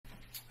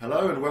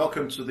Hello and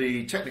welcome to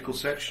the technical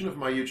section of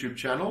my YouTube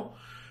channel.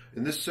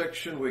 In this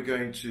section we're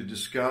going to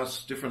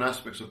discuss different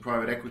aspects of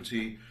private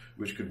equity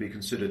which could be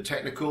considered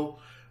technical,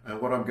 and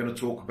what I'm going to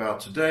talk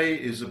about today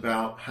is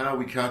about how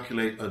we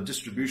calculate a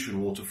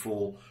distribution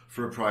waterfall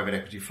for a private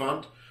equity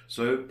fund.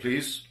 So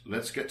please,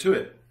 let's get to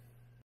it.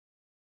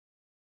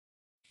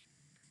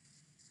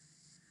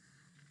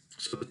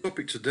 So the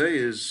topic today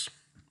is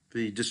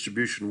the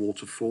distribution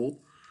waterfall,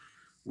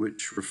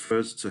 which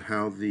refers to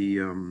how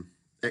the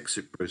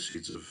exit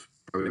proceeds of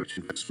private equity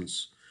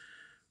investments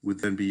would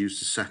then be used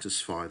to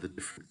satisfy the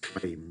different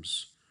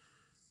claims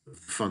of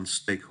the fund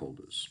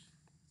stakeholders.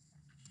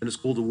 And it's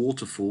called a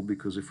waterfall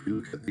because if we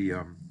look at the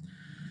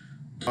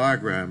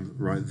diagram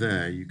right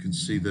there, you can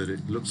see that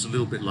it looks a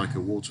little bit like a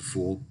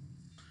waterfall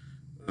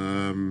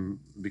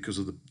because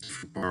of the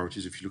different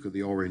priorities. If you look at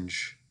the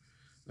orange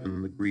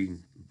and the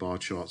green bar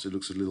charts, it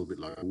looks a little bit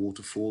like a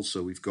waterfall.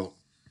 So we've got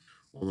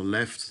on the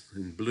left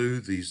in blue,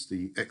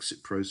 the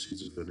exit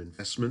proceeds of an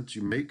investment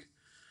you make.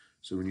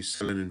 So when you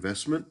sell an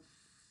investment,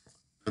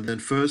 and then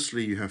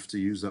firstly you have to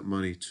use that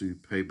money to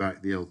pay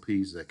back the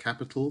LPs their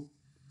capital.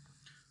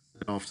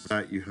 And after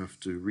that you have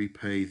to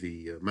repay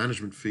the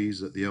management fees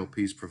that the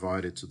LPs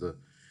provided to the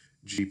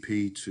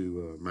GP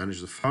to manage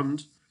the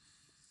fund.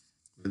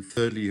 And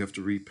thirdly you have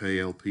to repay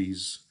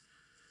LPs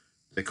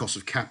their cost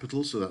of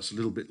capital, so that's a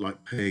little bit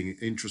like paying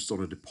interest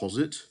on a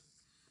deposit.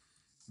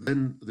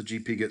 Then the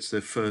GP gets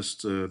their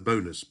first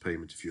bonus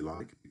payment, if you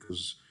like,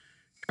 because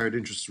carried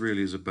interest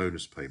really is a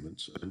bonus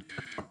payment, and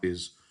catch-up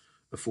is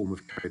a form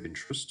of carried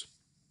interest.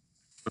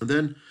 And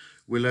then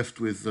we're left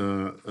with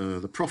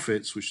the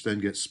profits, which then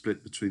get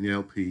split between the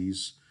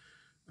LPs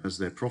as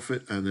their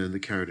profit, and then the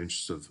carried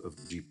interest of the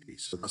GP.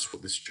 So that's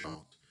what this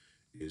chart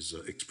is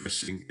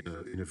expressing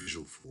in a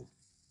visual form.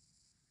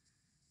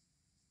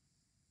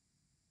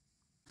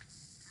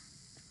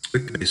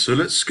 Okay, so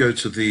let's go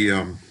to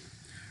the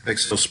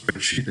Excel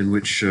spreadsheet in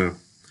which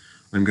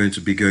I'm going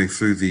to be going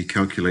through the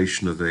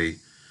calculation of a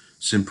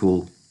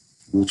simple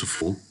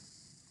waterfall.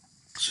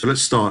 So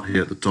let's start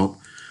here at the top.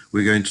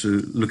 We're going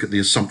to look at the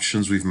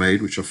assumptions we've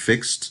made, which are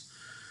fixed.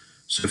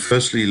 So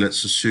firstly,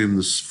 let's assume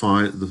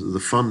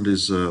the fund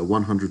is a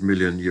 100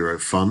 million euro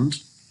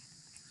fund.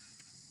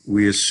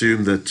 We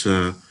assume that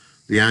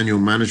the annual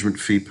management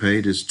fee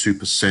paid is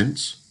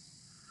 2%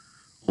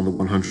 on the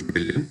 100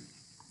 million.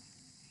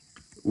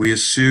 We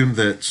assume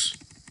that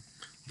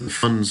the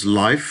fund's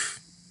life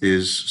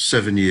is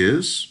 7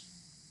 years.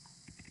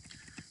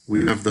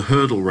 We have the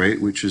hurdle rate,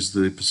 which is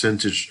the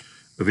percentage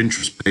of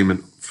interest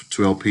payment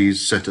to LPs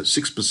set at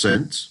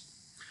 6%.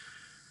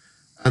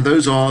 And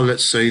those are,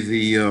 let's say,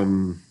 the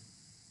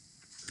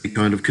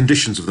kind of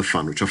conditions of the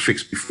fund, which are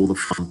fixed before the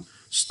fund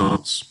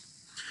starts.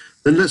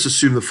 Then let's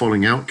assume the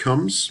following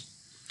outcomes: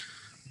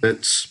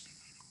 that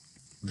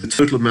the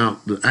total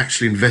amount that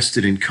actually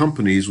invested in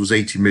companies was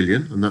 80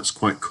 million, and that's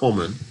quite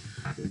common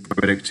in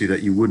private equity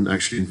that you wouldn't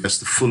actually invest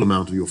the full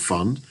amount of your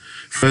fund.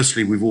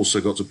 Firstly, we've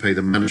also got to pay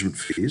the management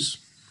fees.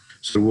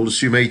 So we'll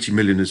assume 80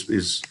 million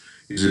is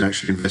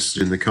actually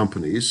invested in the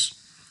companies.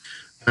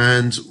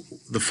 And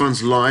the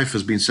fund's life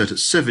has been set at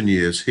 7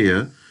 years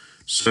here.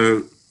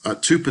 So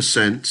at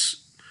 2%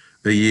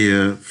 a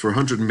year for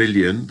 100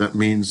 million, that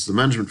means the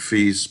management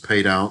fees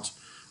paid out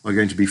are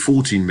going to be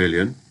 14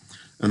 million.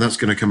 And that's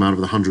going to come out of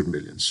the 100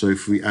 million. So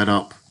if we add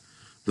up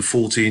the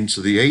 14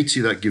 to the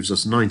 80, that gives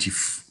us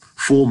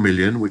 94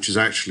 million, which is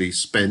actually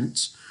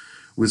spent,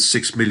 with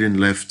 6 million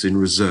left in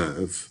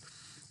reserve.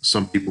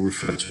 Some people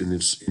refer to in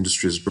this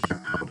industry as dry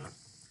powder.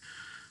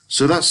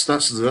 So that's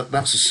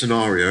a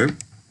scenario. And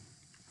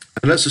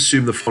let's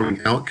assume the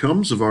following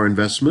outcomes of our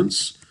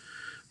investments: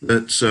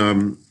 that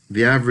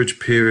the average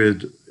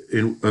period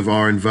of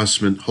our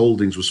investment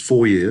holdings was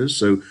 4 years.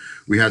 So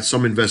we had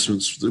some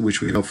investments which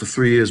we held for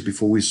 3 years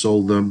before we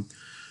sold them,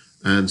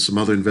 and some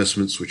other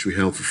investments which we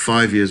held for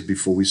 5 years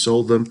before we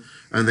sold them,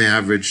 and they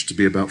averaged to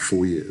be about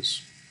 4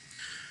 years.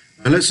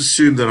 And let's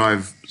assume that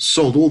I've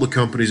sold all the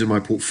companies in my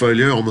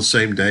portfolio on the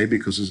same day,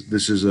 because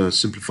this is a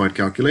simplified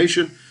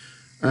calculation,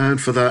 and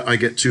for that I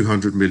get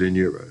 200 million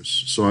euros.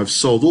 So I've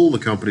sold all the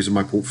companies in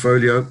my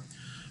portfolio,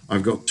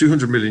 I've got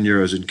 200 million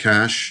euros in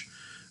cash,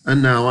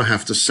 and now I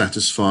have to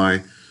satisfy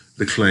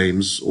the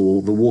claims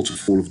or the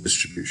waterfall of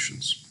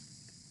distributions.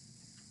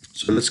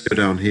 So let's go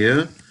down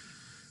here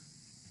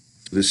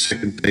to this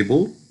second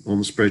table on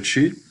the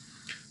spreadsheet.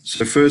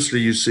 So firstly,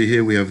 you see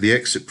here we have the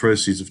exit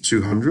proceeds of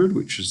 200,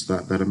 which is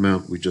that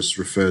amount we just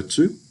referred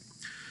to.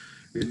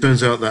 It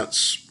turns out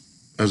that's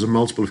as a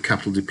multiple of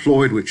capital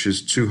deployed, which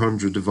is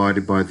 200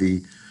 divided by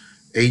the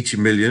 80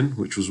 million,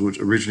 which was what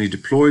originally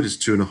deployed, is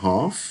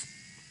 2.5.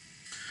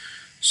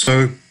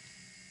 So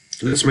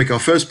let's make our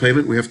first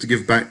payment. We have to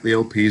give back the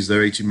LPs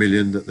their 80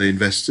 million that they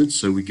invested.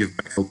 So we give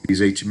back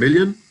LPs 80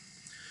 million,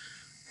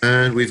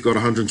 and we've got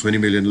 120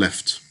 million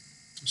left.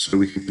 So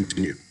we can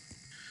continue.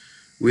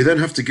 We then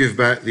have to give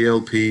back the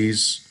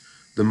LPs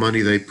the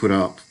money they put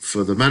up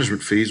for the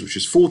management fees, which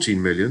is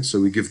 14 million. So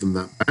we give them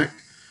that back,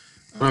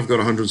 and I've got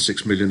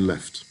 106 million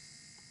left.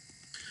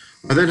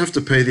 I then have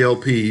to pay the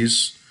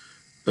LPs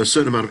a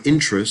certain amount of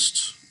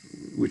interest,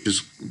 which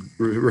is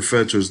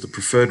referred to as the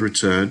preferred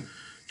return,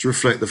 to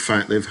reflect the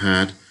fact they've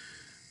had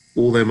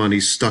all their money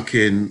stuck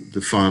in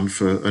the fund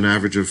for an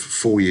average of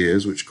 4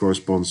 years, which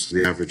corresponds to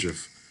the average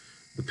of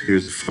the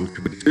periods the fund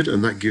committed,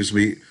 and that gives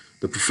me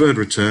the preferred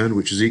return,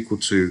 which is equal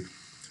to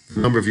the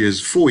number of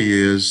years, 4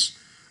 years,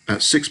 at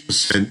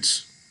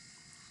 6%,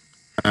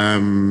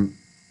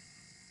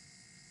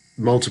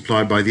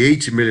 multiplied by the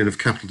 80 million of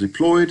capital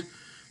deployed,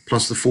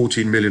 plus the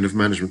 14 million of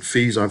management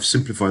fees. I've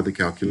simplified the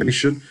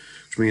calculation,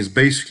 which means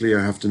basically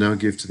I have to now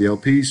give to the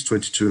LPs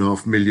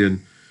 22.5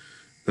 million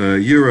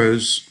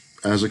euros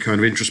as a kind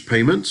of interest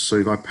payment. So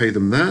if I pay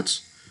them that,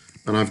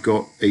 and I've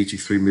got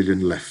 83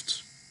 million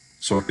left.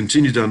 So I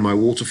continue down my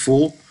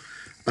waterfall,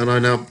 and I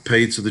now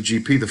pay to the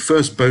GP the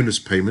first bonus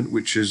payment,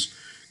 which is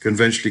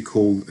conventionally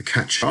called a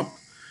catch-up,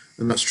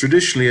 and that's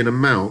traditionally an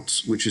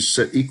amount which is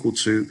set equal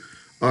to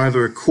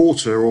either a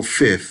quarter or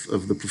fifth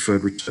of the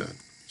preferred return.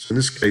 So in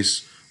this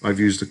case, I've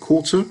used a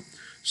quarter,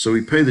 so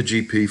we pay the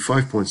GP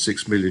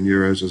 5.6 million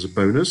euros as a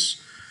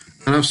bonus,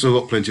 and I've still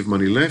got plenty of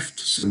money left,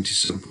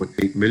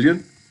 77.8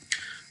 million.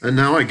 And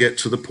now I get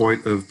to the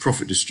point of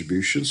profit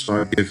distribution.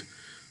 So I give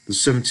the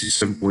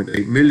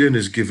 77.8 million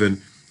is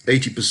given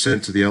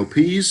 80% to the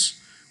LPs,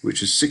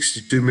 which is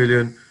 62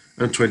 million,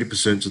 and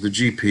 20% to the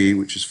GP,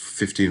 which is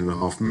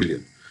 15.5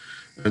 million.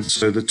 And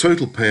so the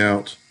total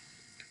payout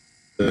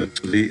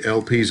to the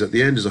LPs at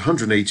the end is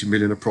 180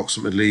 million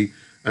approximately,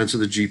 and to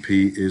the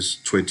GP is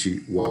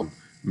 21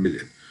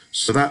 million.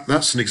 So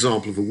that's an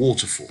example of a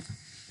waterfall.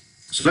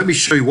 So let me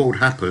show you what would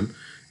happen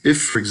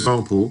if, for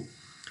example,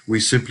 we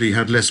simply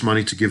had less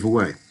money to give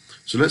away.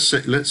 So let's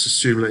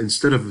assume that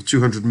instead of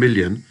 200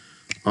 million,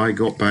 I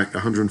got back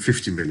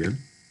 150 million.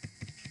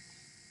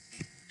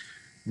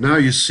 Now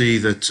you see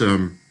that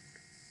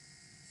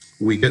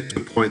we get to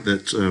the point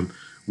that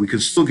we can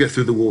still get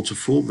through the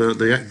waterfall.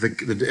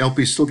 The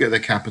LPs still get their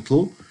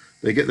capital,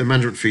 they get their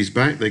management fees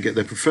back, they get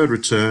their preferred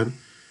return,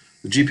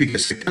 the GP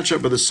gets the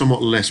catch-up, but there's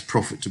somewhat less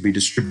profit to be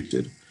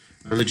distributed,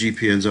 and the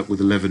GP ends up with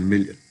 11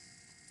 million.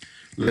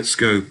 Let's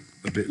go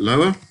a bit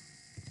lower.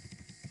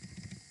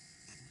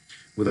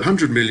 With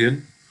 100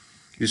 million,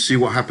 you see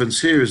what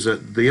happens here is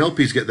that the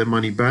LPs get their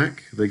money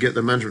back, they get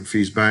their management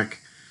fees back,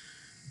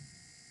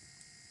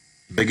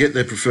 they get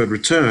their preferred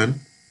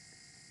return,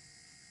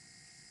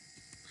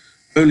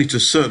 only to a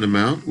certain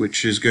amount,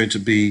 which is going to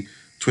be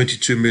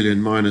 22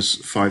 million minus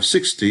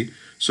 560.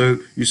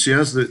 So you see,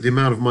 as the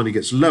amount of money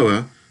gets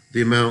lower,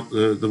 the amount,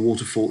 the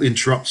waterfall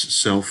interrupts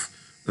itself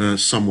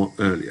somewhat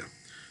earlier.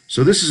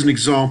 So this is an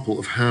example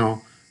of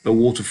how a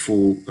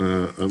waterfall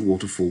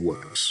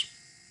works.